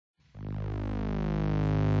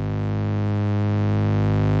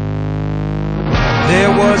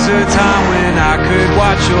was a time when I could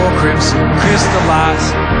watch your crimson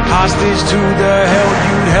crystallize, hostage to the hell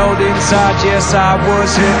you'd held inside. Yes, I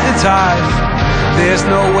was hypnotized. There's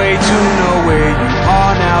no way to know where you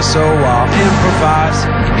are now, so I'll improvise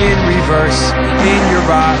in reverse, in your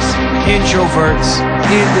eyes, introverts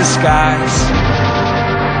in disguise.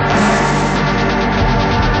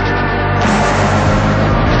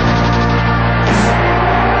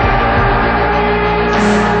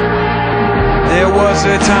 There was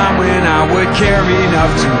a time when I would care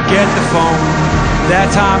enough to get the phone. That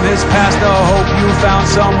time has passed, I hope you found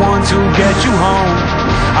someone to get you home.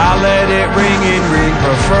 I let it ring and ring,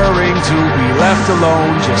 preferring to be left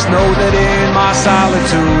alone. Just know that in my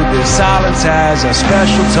solitude, this silence has a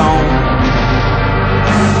special tone.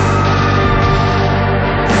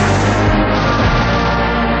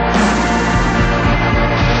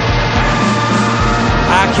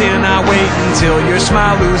 I cannot wait until your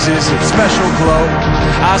smile loses its special glow.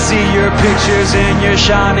 I see your pictures and you're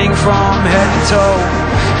shining from head to toe.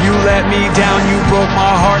 You let me down, you broke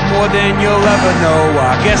my heart more than you'll ever know.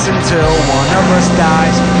 I guess until one of us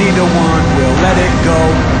dies, neither one will let it go.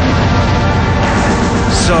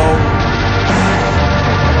 So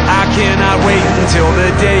I cannot wait until the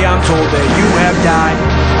day I'm told that you have died.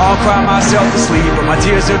 I'll cry myself to sleep, but my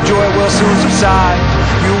tears of joy will soon subside.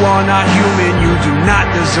 You are not human, you do not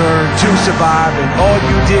deserve to survive, and all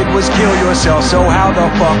you did was kill yourself, so how the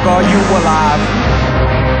fuck are you alive?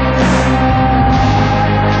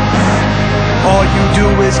 All you do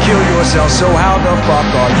is kill yourself, so how the fuck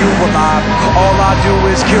are you alive? All I do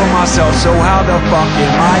is kill myself, so how the fuck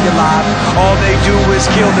am I alive? All they do is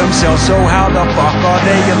kill themselves, so how the fuck are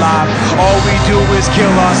they alive? All we do is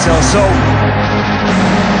kill ourselves, so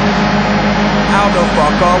how the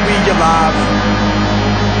fuck are we alive?